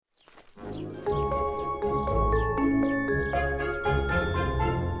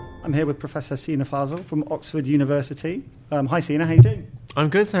I'm here with Professor Sina Fazal from Oxford University. Hi Sina, how are you doing? I'm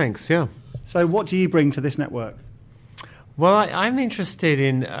good, thanks, yeah. So what do you bring to this network? Well, I'm interested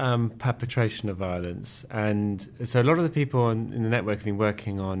in perpetration of violence, and so a lot of the people in the network have been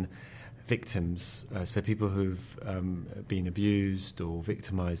working on victims, so people who've been abused or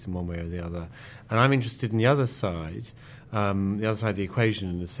victimised in one way or the other. And I'm interested in the other side of the equation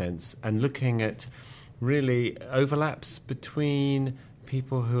in a sense, and looking at really overlaps between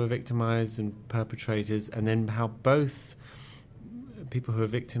people who are victimised and perpetrators, and then how both people who are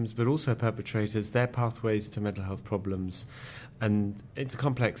victims but also perpetrators, their pathways to mental health problems. And it's a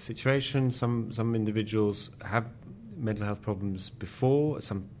complex situation. Some individuals have mental health problems before,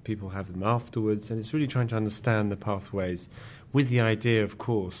 some people have them afterwards, and it's really trying to understand the pathways with the idea, of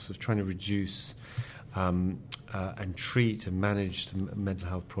course, of trying to reduce and treat and manage mental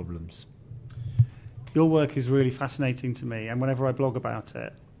health problems. Your work is really fascinating to me, and whenever I blog about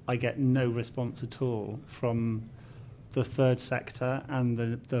it, I get no response at all from the third sector and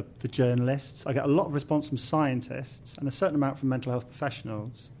the journalists. I get a lot of response from scientists and a certain amount from mental health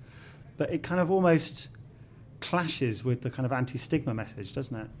professionals, but it kind of almost clashes with the kind of anti-stigma message,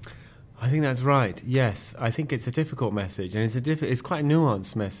 doesn't it? I think that's right, yes. I think it's a difficult message, and it's quite a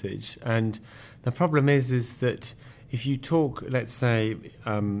nuanced message. And the problem is that if you talk, let's say,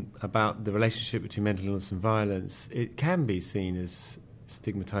 about the relationship between mental illness and violence, it can be seen as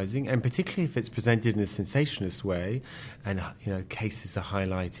stigmatizing, and particularly if it's presented in a sensationalist way, and cases are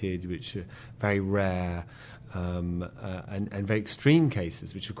highlighted which are very rare, and very extreme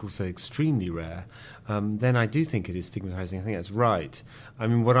cases, which of course are extremely rare, then I do think it is stigmatizing. I think that's right. I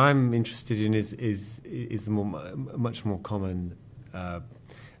mean, what I'm interested in is the much more common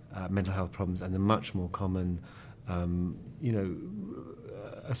mental health problems, and the much more common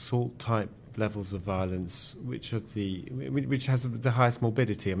assault type levels of violence, which has the highest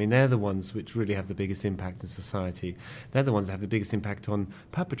morbidity. I mean, they're the ones which really have the biggest impact in society. They're the ones that have the biggest impact on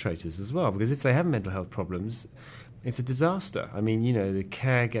perpetrators as well, because if they have mental health problems, it's a disaster. I mean, the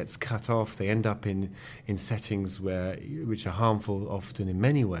care gets cut off. They end up in settings which are harmful, often in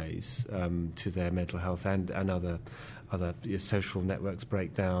many ways, to their mental health, and other social networks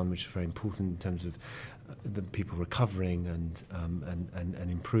break down, which are very important in terms of the people recovering and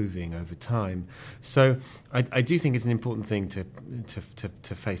improving over time. So I do think it's an important thing to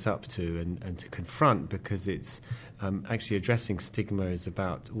face up to and to confront, because it's actually addressing stigma is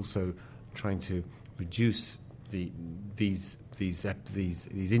about also trying to reduce these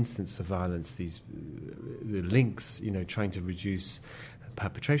instances of violence, the links, trying to reduce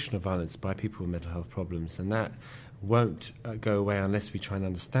perpetration of violence by people with mental health problems, and that won't go away unless we try and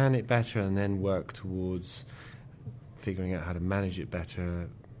understand it better and then work towards figuring out how to manage it better,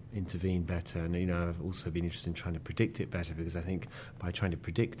 intervene better. And I've also been interested in trying to predict it better, because I think by trying to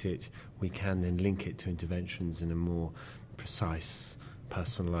predict it, we can then link it to interventions in a more precise,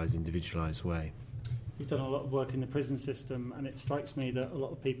 personalised, individualised way. You've done a lot of work in the prison system, and it strikes me that a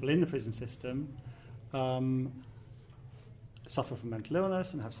lot of people in the prison system suffer from mental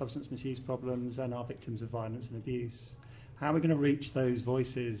illness and have substance misuse problems and are victims of violence and abuse. How are we going to reach those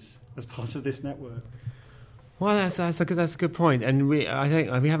voices as part of this network? Well, that's a good point, and I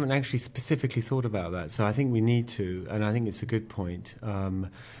think we haven't actually specifically thought about that. So I think we need to, and I think it's a good point. There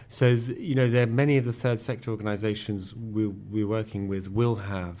are many of the third sector organisations we're working with will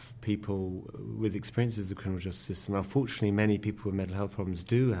have people with experiences of the criminal justice system. Unfortunately, many people with mental health problems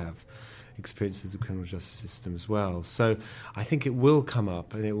do have experiences of the criminal justice system as well. So I think it will come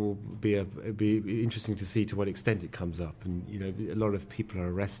up, and it will be interesting to see to what extent it comes up. And a lot of people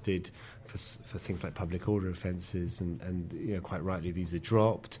are arrested for things like public order offences, and quite rightly these are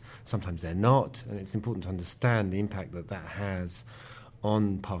dropped. Sometimes they're not, and it's important to understand the impact that has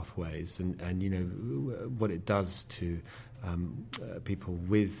on pathways, and what it does to people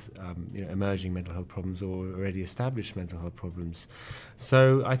with emerging mental health problems or already established mental health problems.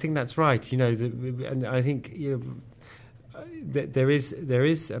 So I think that's right. And I think there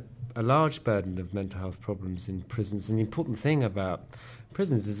is a large burden of mental health problems in prisons. And the important thing about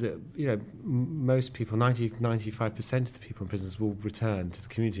prisons is that most people, 95% of the people in prisons will return to the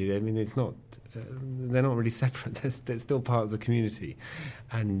community. I mean, it's not they're not really separate. They're still part of the community,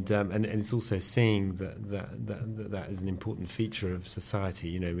 and it's also seeing that is an important feature of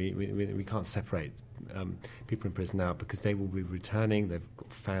society. We can't separate people in prison out, because they will be returning. They've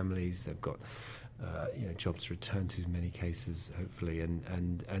got families. They've got jobs to return to in many cases, hopefully,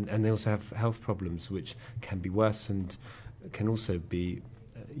 and they also have health problems which can be worsened, can also be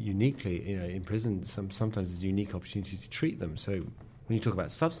uniquely, in prison. Sometimes there's a unique opportunity to treat them. So when you talk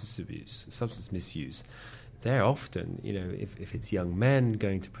about substance abuse, substance misuse, they're often, if it's young men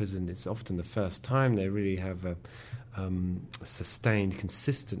going to prison, it's often the first time they really have a sustained,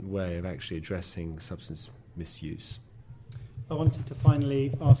 consistent way of actually addressing substance misuse. I wanted to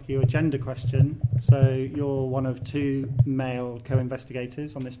finally ask you a gender question. So you're one of 2 male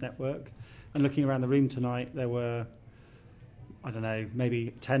co-investigators on this network, and looking around the room tonight, there were, I don't know,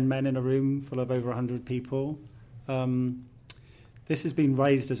 maybe 10 men in a room full of over 100 people. This has been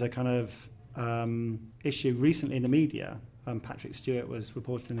raised as a kind of issue recently in the media. Patrick Stewart was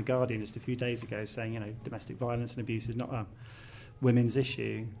reported in The Guardian just a few days ago saying, domestic violence and abuse is not a women's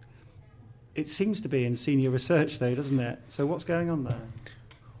issue. It seems to be in senior research, though, doesn't it? So what's going on there?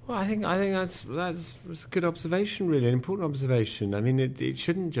 Well, I think that's a good observation, really, an important observation. I mean, it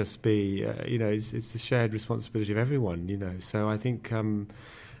shouldn't just be, it's a shared responsibility of everyone, So I think, the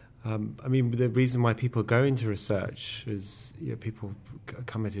reason why people go into research is people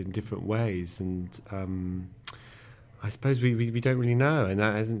come at it in different ways, and I suppose we don't really know, and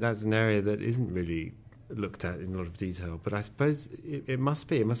that's an area that isn't really looked at in a lot of detail. But I suppose it must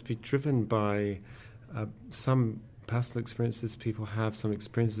be driven by some personal experiences people have, some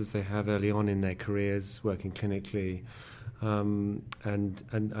experiences they have early on in their careers working clinically, and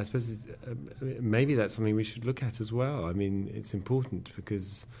I suppose maybe that's something we should look at as well. I mean, it's important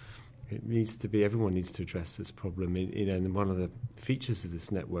because everyone needs to address this problem. And one of the features of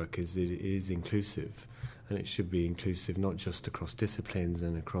this network is it is inclusive, and it should be inclusive not just across disciplines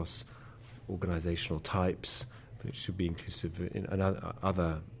and across organisational types, but it should be inclusive in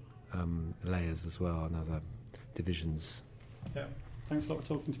other layers as well, and other divisions. Yeah, thanks a lot for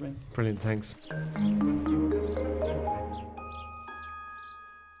talking to me. Brilliant, thanks.